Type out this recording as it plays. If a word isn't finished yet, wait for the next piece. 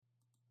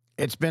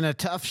It's been a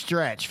tough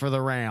stretch for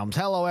the Rams.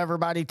 Hello,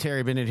 everybody.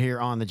 Terry Bennett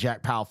here on the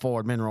Jack Powell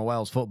Ford Mineral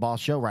Wells Football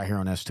Show right here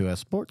on S2S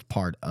Sports,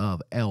 part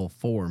of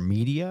L4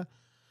 Media.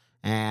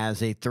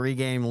 As a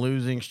 3-game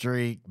losing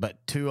streak, but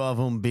 2 of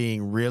them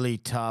being really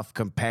tough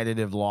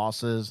competitive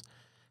losses,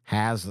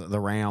 has the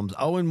Rams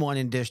 0-1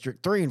 in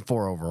district,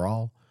 3-4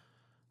 overall.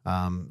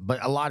 But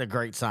a lot of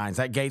great signs.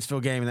 That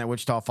Gatesville game and that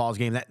Wichita Falls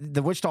game,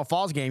 the Wichita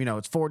Falls game,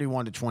 it's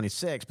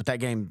 41-26, but that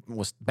game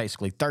was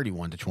basically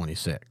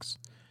 31-26.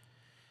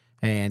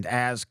 And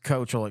as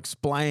Coach will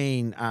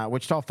explain,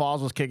 Wichita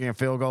Falls was kicking a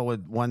field goal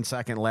with 1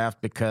 second left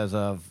because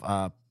of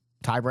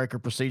tiebreaker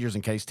procedures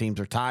in case teams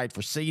are tied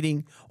for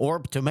seeding or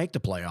to make the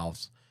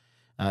playoffs.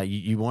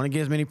 You want to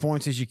get as many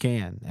points as you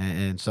can.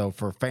 And so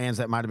for fans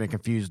that might have been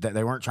confused, that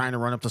they weren't trying to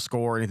run up the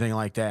score or anything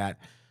like that,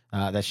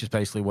 that's just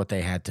basically what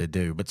they had to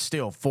do. But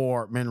still,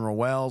 for Mineral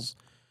Wells,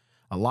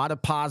 a lot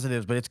of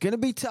positives, but it's going to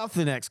be tough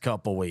the next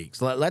couple weeks.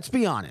 Let's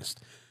be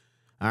honest.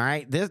 All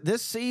right,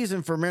 this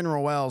season for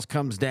Mineral Wells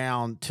comes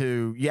down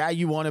to,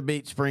 you want to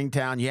beat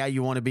Springtown.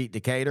 You want to beat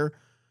Decatur,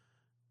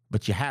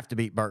 but you have to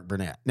beat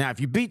Burke-Burnett. Now, if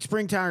you beat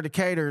Springtown or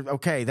Decatur,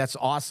 okay, that's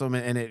awesome,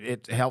 and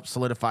it helps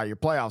solidify your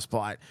playoff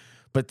spot.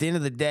 But at the end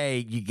of the day,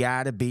 you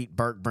got to beat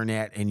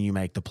Burke-Burnett, and you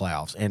make the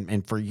playoffs.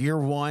 And for year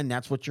one,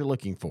 that's what you're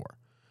looking for.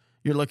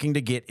 You're looking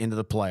to get into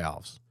the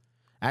playoffs.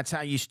 That's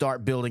how you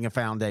start building a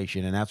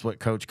foundation, and that's what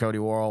Coach Cody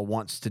Worrell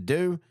wants to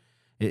do,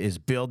 is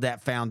build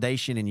that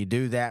foundation, and you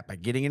do that by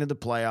getting into the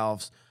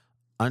playoffs,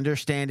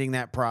 understanding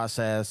that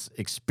process,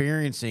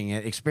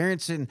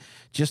 experiencing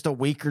just a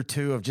week or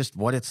two of just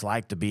what it's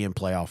like to be in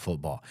playoff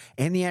football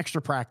and the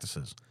extra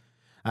practices.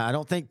 I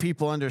don't think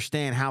people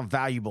understand how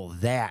valuable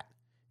that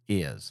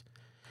is.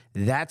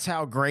 That's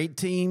how great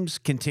teams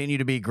continue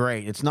to be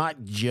great. It's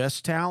not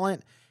just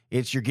talent.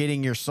 It's you're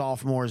getting your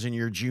sophomores and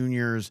your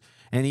juniors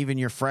and even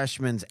your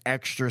freshmen's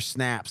extra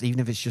snaps, even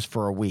if it's just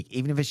for a week,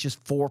 even if it's just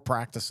 4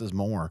 practices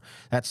more.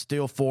 That's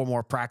still 4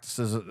 more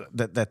practices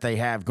that they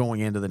have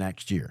going into the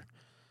next year.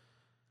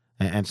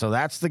 And so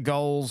that's the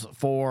goals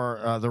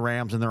for the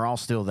Rams, and they're all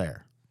still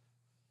there.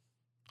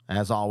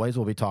 As always,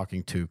 we'll be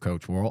talking to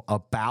Coach Worrell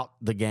about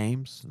the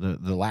games,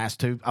 the last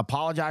 2.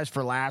 Apologize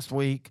for last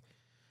week.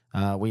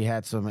 We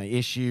had some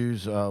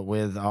issues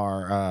with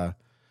our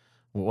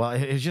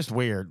it's just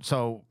weird.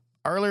 So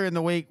earlier in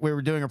the week, we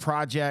were doing a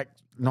project.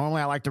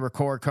 Normally, I like to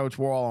record Coach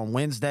Worrell on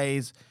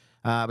Wednesdays,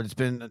 but it's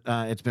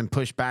been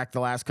pushed back the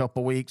last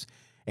couple weeks.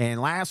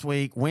 And last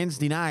week,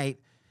 Wednesday night,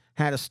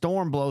 had a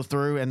storm blow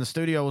through, and the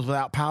studio was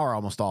without power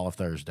almost all of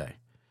Thursday.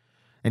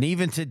 And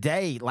even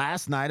today,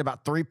 last night,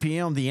 about 3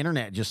 p.m., the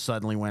internet just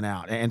suddenly went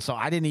out. And so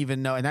I didn't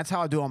even know. And that's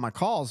how I do all my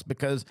calls,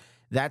 because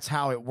that's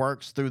how it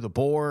works through the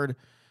board,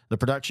 the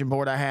production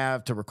board I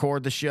have to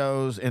record the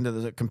shows into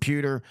the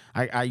computer.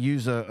 I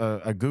use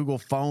a Google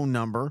phone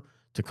number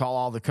to call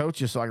all the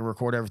coaches so I can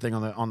record everything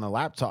on the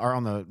laptop or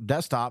on the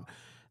desktop.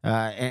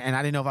 And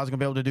I didn't know if I was going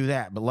to be able to do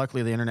that. But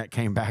luckily, the internet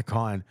came back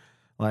on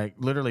like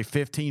literally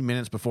 15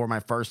 minutes before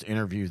my first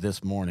interview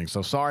this morning.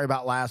 So sorry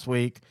about last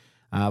week,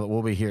 but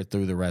we'll be here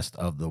through the rest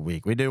of the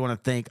week. We do want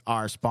to thank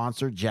our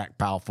sponsor, Jack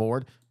Powell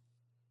Ford.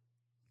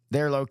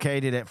 They're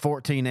located at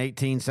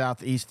 1418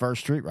 Southeast 1st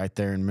Street right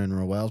there in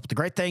Mineral Wells. But the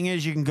great thing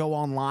is you can go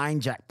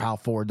online,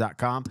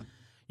 jackpowellford.com.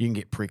 You can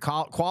get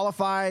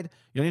pre-qualified.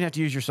 You don't even have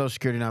to use your Social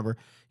Security number.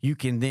 You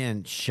can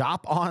then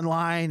shop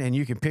online, and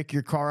you can pick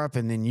your car up,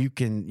 and then you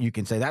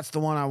can say, that's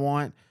the one I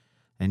want.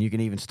 And you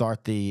can even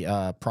start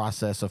the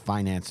process of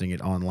financing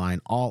it online,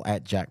 all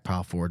at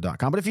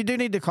jackpowellford.com. But if you do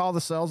need to call the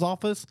sales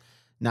office,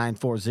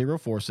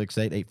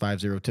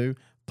 940-468-8502,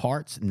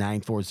 parts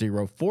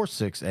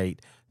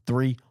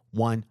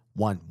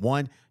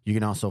 940-468-3111. You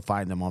can also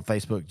find them on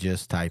Facebook.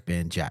 Just type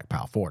in Jack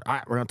Powell Ford. All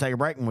right, we're going to take a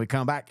break. When we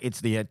come back,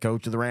 it's the head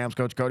coach of the Rams,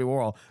 Coach Cody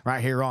Worrell,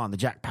 right here on the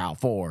Jack Powell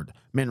Ford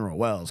Mineral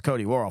Wells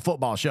Cody Worrell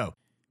Football Show.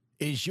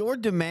 Is your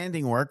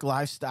demanding work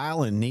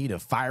lifestyle in need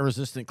of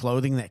fire-resistant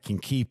clothing that can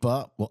keep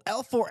up? Well,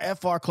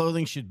 L4FR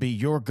clothing should be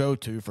your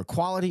go-to for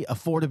quality,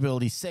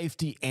 affordability,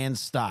 safety, and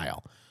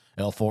style.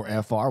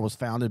 L4FR was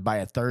founded by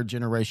a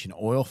third-generation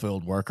oil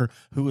field worker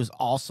who is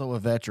also a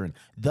veteran.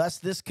 Thus,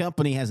 this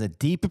company has a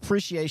deep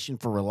appreciation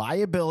for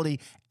reliability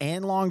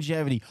and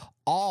longevity,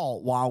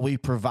 all while we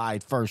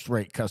provide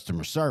first-rate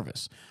customer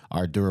service.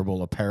 Our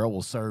durable apparel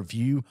will serve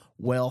you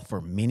well for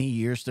many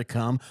years to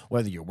come,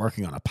 whether you're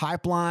working on a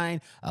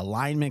pipeline, a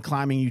lineman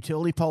climbing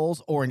utility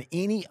poles, or in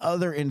any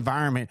other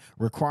environment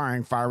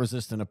requiring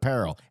fire-resistant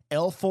apparel.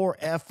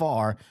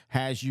 L4FR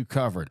has you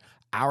covered.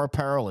 Our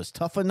apparel is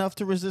tough enough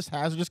to resist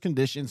hazardous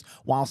conditions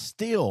while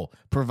still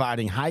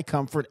providing high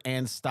comfort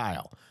and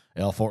style.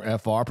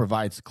 L4FR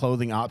provides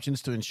clothing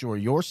options to ensure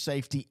your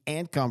safety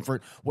and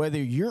comfort, whether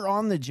you're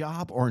on the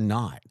job or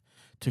not.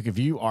 To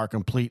view our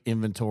complete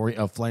inventory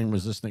of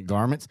flame-resistant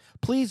garments,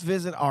 please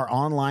visit our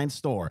online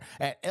store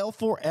at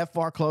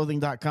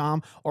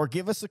l4frclothing.com or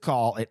give us a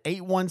call at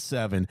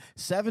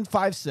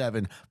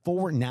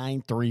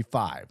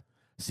 817-757-4935.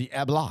 Si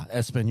habla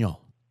español.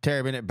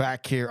 Terry Bennett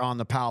back here on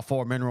the Powell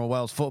Ford Mineral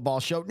Wells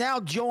Football Show, now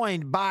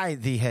joined by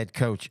the head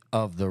coach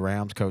of the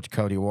Rams, Coach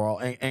Cody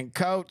Worrell. And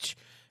Coach,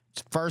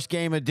 First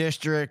game of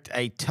district,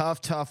 a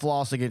tough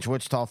loss against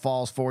Wichita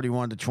Falls,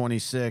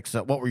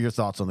 41-26. What were your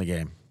thoughts on the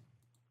game?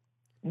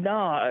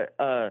 No,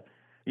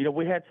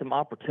 we had some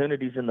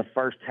opportunities in the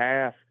first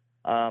half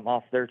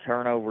off their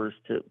turnovers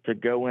to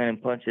go in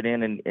and punch it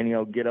in and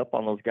get up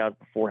on those guys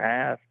before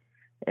half.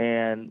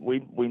 And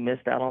we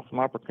missed out on some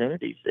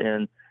opportunities.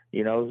 And,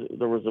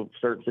 there was a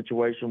certain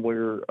situation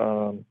where,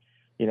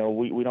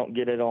 we don't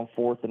get it on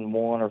 4th and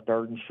 1 or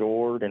 3rd and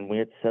short, and we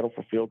had to settle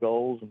for field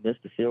goals and missed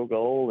a field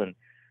goal. And,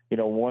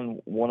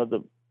 one of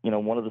the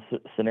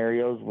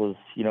scenarios was,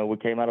 we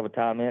came out of a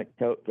timeout,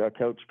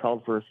 coach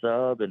called for a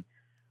sub, and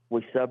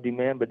we subbed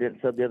him in, but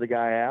didn't sub the other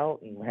guy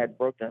out, and had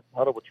broken the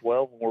huddle with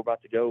 12, and we're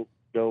about to go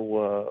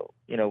for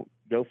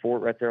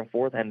it right there on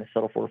 4th, and to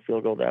settle for a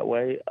field goal that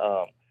way.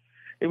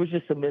 It was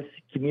just a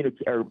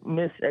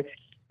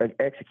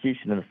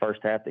execution in the first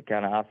half that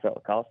kind of I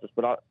felt cost us.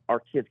 But our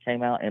kids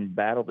came out and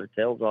battled their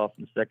tails off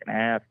in the second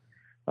half.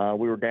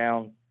 We were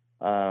down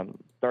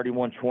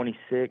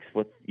 31-26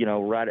 with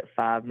right at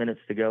 5 minutes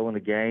to go in the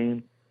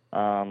game.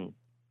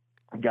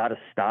 Got a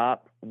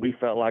stop. We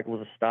felt like it was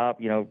a stop.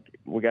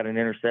 We got an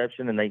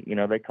interception, and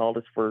they called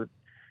us for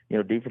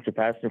defensive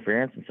pass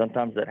interference, and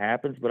sometimes that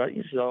happens. But I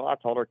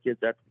told our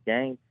kids after the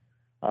game.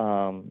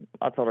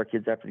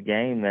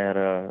 That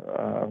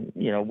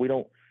we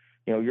don't.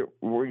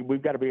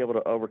 We've got to be able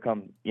to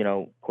overcome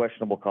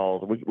questionable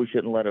calls. We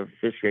shouldn't let a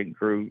officiating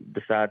crew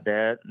decide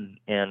that,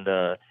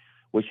 and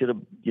we should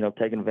have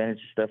taken advantage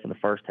of stuff in the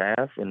first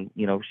half, and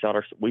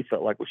we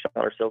felt like we shot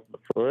ourselves in the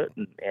foot,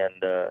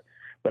 and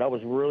but I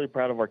was really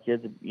proud of our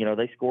kids.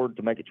 They scored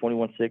to make it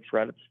 21-6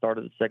 right at the start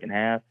of the second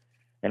half,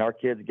 and our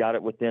kids got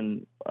it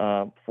within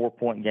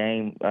 4-point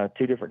game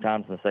 2 different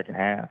times in the second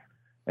half,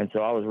 and so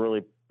I was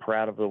really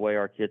proud of the way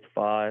our kids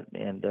fought.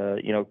 And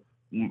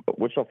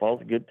Wichita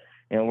Falls is good.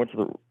 Went to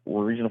the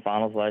regional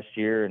finals last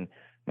year, and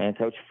man,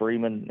 Coach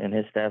Freeman and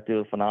his staff did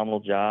a phenomenal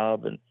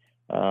job. And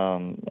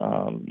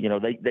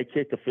they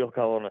kicked a field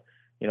goal on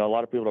a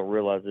lot of people don't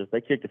realize this.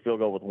 They kicked a field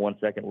goal with 1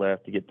 second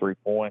left to get 3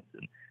 points,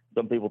 and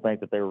some people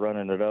think that they were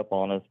running it up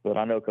on us, but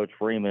I know Coach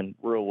Freeman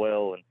real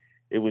well, and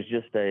it was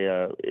just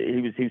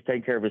he was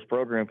taking care of his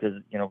program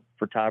because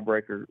for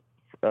tiebreaker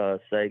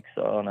sakes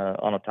on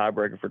a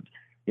tiebreaker for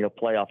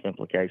playoff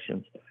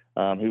implications.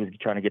 He was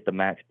trying to get the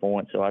max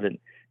points, so I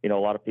didn't. A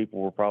lot of people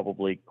were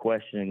probably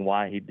questioning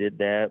why he did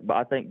that. But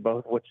I think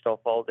both Wichita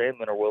Falls and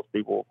Mineral Wells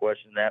people will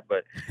question that.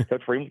 But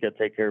Coach Freeman's got to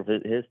take care of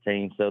his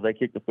team. So they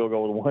kicked the field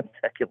goal with 1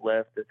 second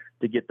left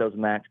to get those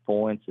max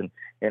points, and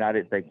I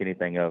didn't think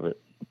anything of it.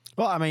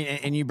 Well, I mean,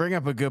 and you bring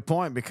up a good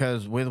point,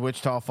 because with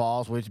Wichita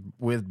Falls,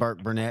 with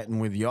Burke Burnett, and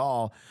with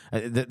y'all,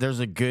 there's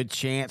a good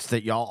chance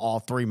that y'all all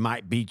three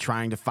might be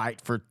trying to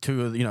fight for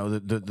two of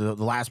the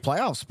last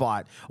playoff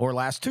spot or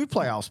last 2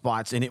 playoff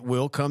spots, and it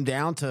will come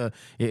down to,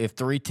 if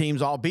 3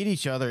 teams all beat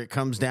each other, it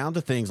comes down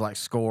to things like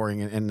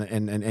scoring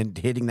and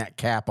hitting that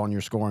cap on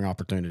your scoring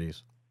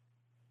opportunities.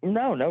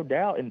 No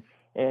doubt,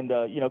 and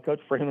Coach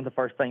Freeman, the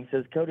first thing he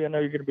says, Cody, I know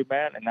you're going to be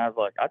mad. And I was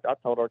like, I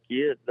told our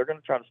kids, they're going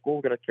to try to score.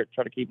 We're going to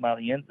try to keep them out of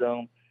the end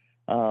zone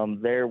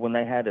there when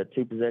they had a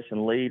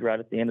 2-possession lead right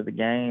at the end of the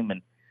game.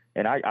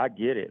 And I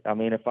get it. I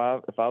mean, if I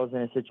was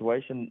in a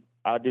situation,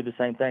 I'd do the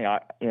same thing.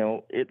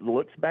 It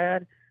looks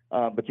bad,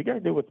 but you got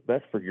to do what's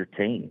best for your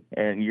team.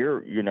 And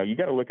you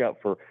got to look out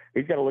for,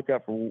 he's got to look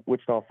out for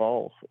Wichita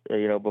Falls,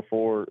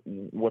 before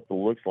what the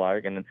looks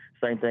like. And the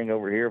same thing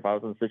over here. If I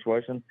was in a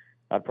situation,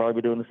 I'd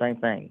probably be doing the same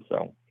thing.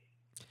 So.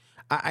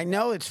 I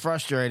know it's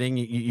frustrating.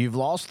 You've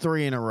lost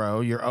 3 in a row.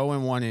 You're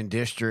 0-1 in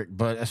district,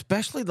 but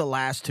especially the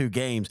last 2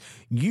 games,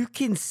 you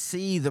can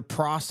see the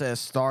process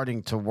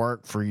starting to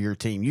work for your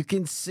team. You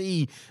can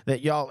see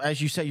that y'all,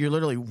 as you say, you're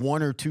literally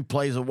 1 or 2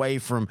 plays away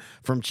from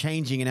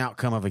changing an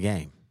outcome of a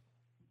game.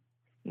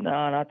 No,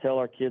 and I tell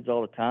our kids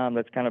all the time,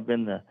 that's kind of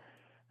been the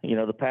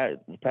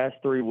past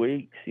 3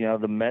 weeks,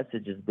 the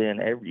message has been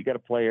you got to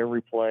play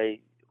every play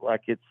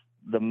like it's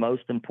the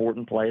most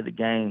important play of the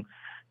game.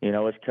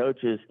 As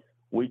coaches,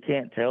 we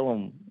can't tell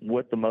them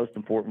what the most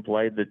important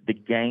play, the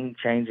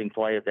game-changing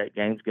play of that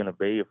game's going to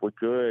be. If we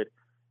could,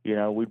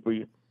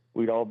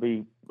 we'd all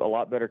be a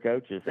lot better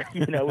coaches.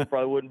 We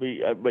probably wouldn't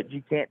be, but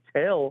you can't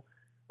tell,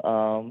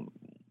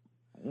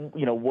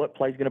 what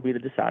play is going to be the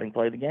deciding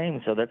play of the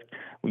game. So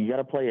you got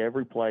to play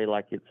every play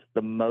like it's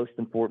the most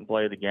important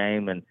play of the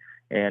game.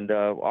 And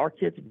our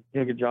kids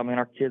do a good job. I mean,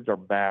 our kids are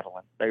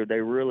battling.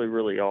 They really,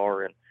 really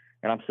are. And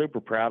I'm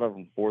super proud of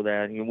them for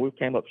that. We've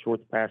came up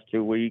short the past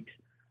 2 weeks.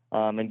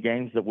 In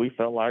games that we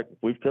felt like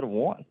we could have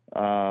won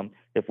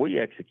if we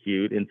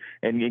execute and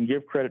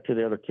give credit to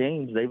the other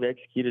teams. They've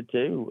executed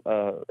too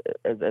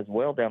as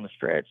well down the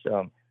stretch.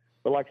 But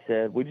like I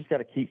said, we just got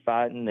to keep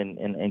fighting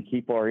and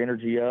keep our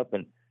energy up.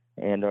 And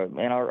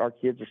our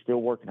kids are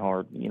still working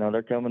hard.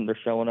 They're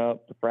showing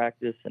up to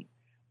practice, and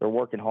they're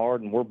working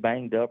hard, and we're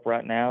banged up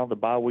right now. The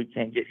bye week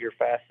can't get here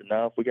fast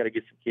enough. We got to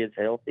get some kids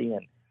healthy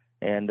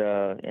and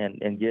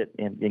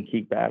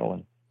keep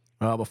battling.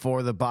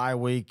 Before the bye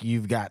week,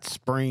 you've got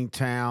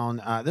Springtown.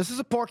 This is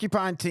a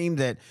Porcupine team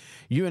that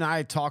you and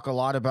I talk a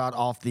lot about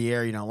off the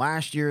air. You know,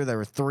 last year they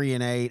were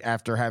 3-8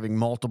 after having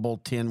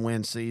multiple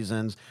 10-win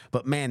seasons.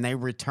 But, man, they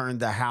returned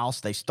the house.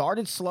 They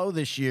started slow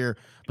this year,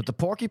 but the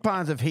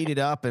Porcupines have heated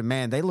up, and,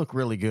 man, they look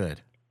really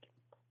good.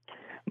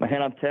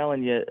 Man, I'm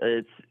telling you,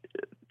 it's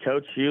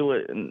Coach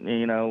Hewlett and,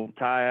 you know,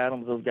 Ty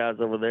Adams, those guys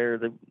over there,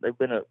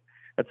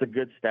 that's a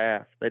good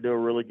staff. They do a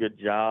really good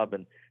job,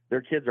 and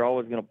their kids are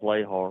always going to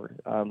play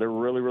hard. They're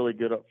really, really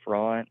good up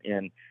front.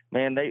 And,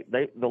 man,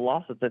 the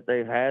losses that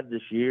they've had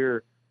this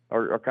year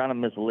are kind of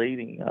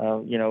misleading.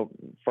 You know,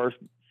 first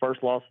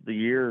loss of the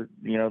year,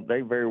 you know,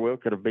 they very well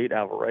could have beat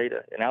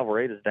Alvarado. And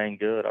Alvarado's dang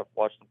good. I've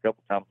watched them a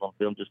couple times on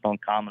film just on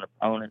common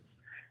opponents.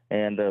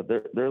 And they're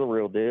the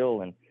real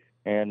deal. And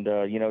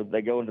you know,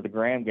 they go into the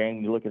Graham game,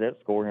 and you look at that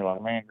score, and you're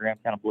like, man, Graham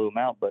kind of blew them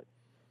out. But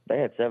they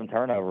had 7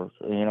 turnovers,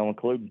 you know,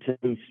 including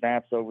 2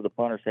 snaps over the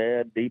punter's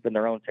head deep in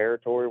their own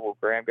territory where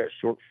Graham got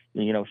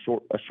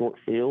a short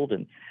field.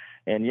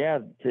 And yeah,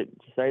 to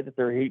say that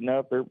they're heating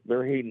up,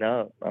 they're heating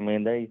up. I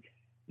mean,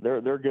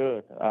 they're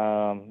good.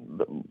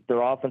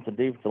 Their offensive and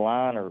defensive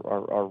line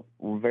are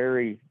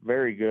very,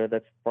 very good.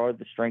 That's probably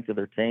the strength of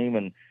their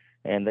team.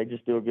 And they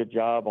just do a good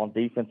job on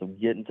defense of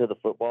getting to the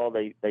football.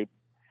 They're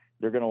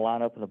going to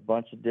line up in a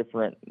bunch of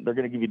different. They're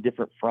going to give you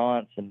different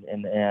fronts and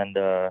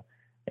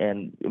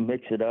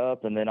mix it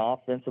up. And then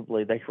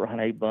offensively, they run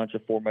a bunch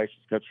of formations.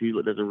 Coach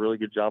Hewlett does a really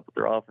good job with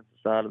their offensive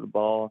side of the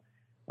ball.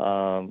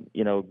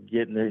 You know,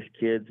 getting these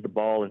kids the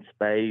ball in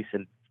space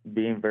and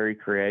being very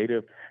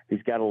creative.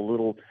 He's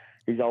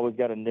always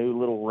got a new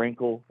little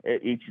wrinkle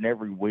each and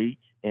every week.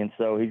 And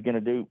so he's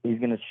going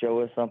to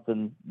show us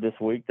something this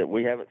week that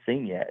we haven't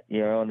seen yet,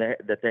 you know, and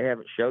that they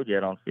haven't showed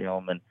yet on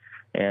film.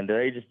 And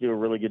they just do a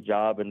really good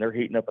job, and they're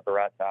heating up at the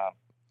right time.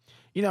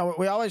 You know,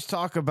 we always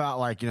talk about,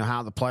 like, you know,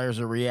 how the players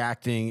are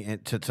reacting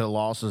to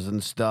losses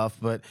and stuff,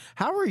 but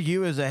how are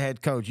you as a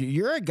head coach?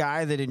 You're a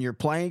guy that in your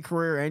playing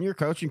career and your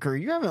coaching career,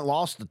 you haven't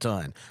lost a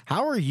ton.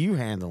 How are you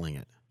handling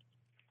it?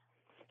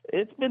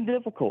 It's been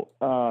difficult.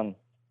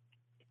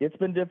 It's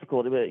been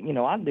difficult, but, you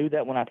know, I knew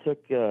that when I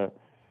took the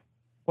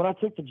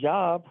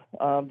job,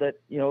 that,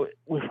 you know, it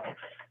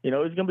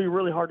was going to be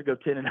really hard to go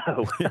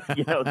 10-0,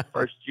 you know, the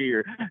first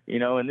year, you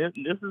know, and this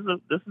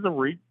is a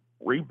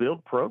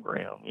rebuild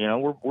program. You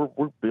know,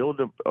 we're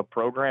building a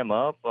program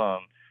up,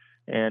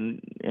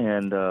 and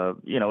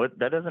you know,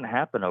 that doesn't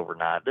happen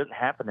overnight. It doesn't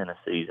happen in a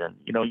season.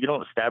 You know, you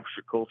don't establish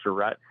your culture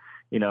right,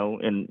 you know,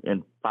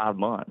 in 5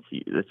 months.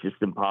 It's just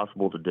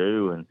impossible to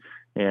do.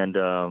 And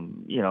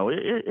you know,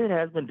 it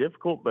has been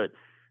difficult, but,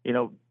 you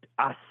know,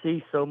 I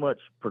see so much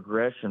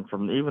progression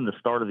from even the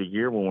start of the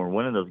year when we're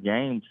winning those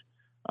games.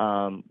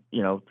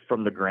 You know,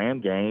 from the Graham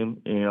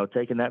game, you know,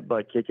 taking that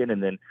butt kicking,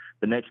 and then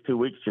the next 2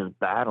 weeks just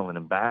battling.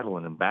 And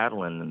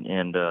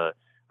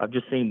I've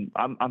just seen,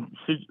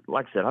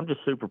 like I said, I'm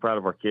just super proud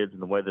of our kids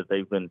and the way that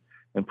they've been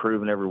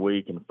improving every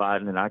week and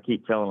fighting. And I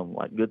keep telling them,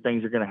 like, good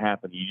things are going to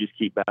happen. You just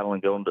keep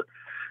battling, going to,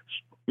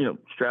 you know,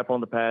 strap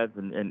on the pads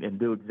and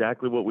do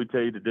exactly what we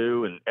tell you to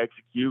do and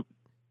execute.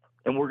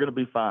 And we're going to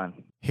be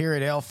fine. Here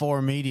at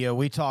L4 Media,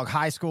 we talk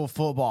high school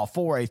football,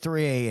 4A,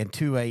 3A, and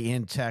 2A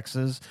in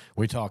Texas.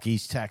 We talk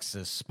East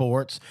Texas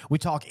sports. We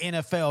talk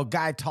NFL,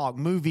 guy talk,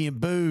 movie and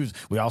booze.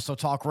 We also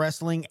talk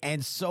wrestling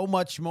and so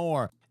much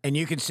more. And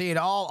you can see it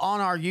all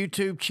on our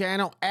YouTube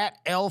channel at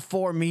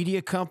L4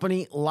 Media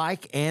Company.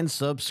 Like and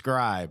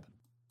subscribe.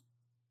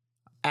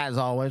 As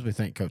always, we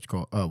thank Coach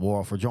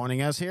Worrell for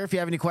joining us here. If you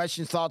have any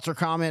questions, thoughts, or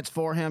comments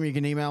for him, you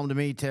can email them to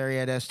me, Terry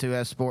at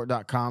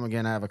S2Ssport.com.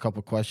 Again, I have a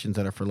couple questions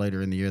that are for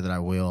later in the year that I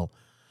will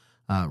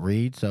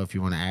read. So if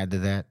you want to add to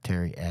that,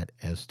 Terry at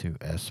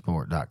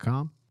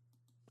S2Ssport.com.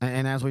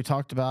 And as we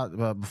talked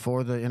about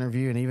before the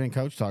interview, and even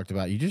Coach talked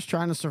about, you're just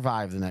trying to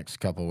survive the next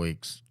couple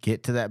weeks.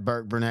 Get to that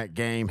Burke-Burnett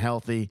game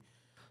healthy.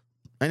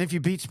 And if you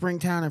beat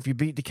Springtown, if you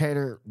beat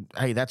Decatur,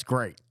 hey, that's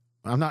great.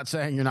 I'm not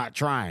saying you're not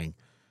trying.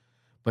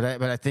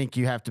 But I think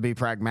you have to be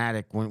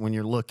pragmatic when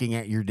you're looking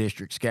at your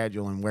district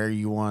schedule and where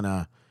you want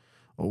to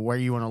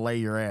lay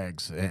your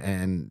eggs.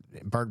 And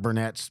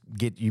Burke-Burnett's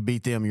you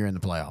beat them, you're in the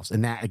playoffs.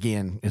 And that,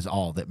 again, is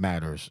all that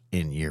matters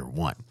in year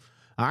one.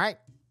 All right.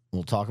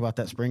 We'll talk about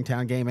that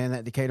Springtown game and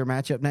that Decatur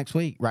matchup next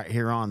week right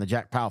here on the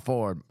Jack Powell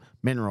Ford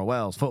Mineral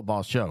Wells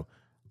Football Show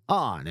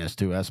on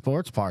S2S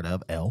Sports, part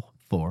of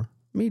L4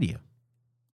 Media.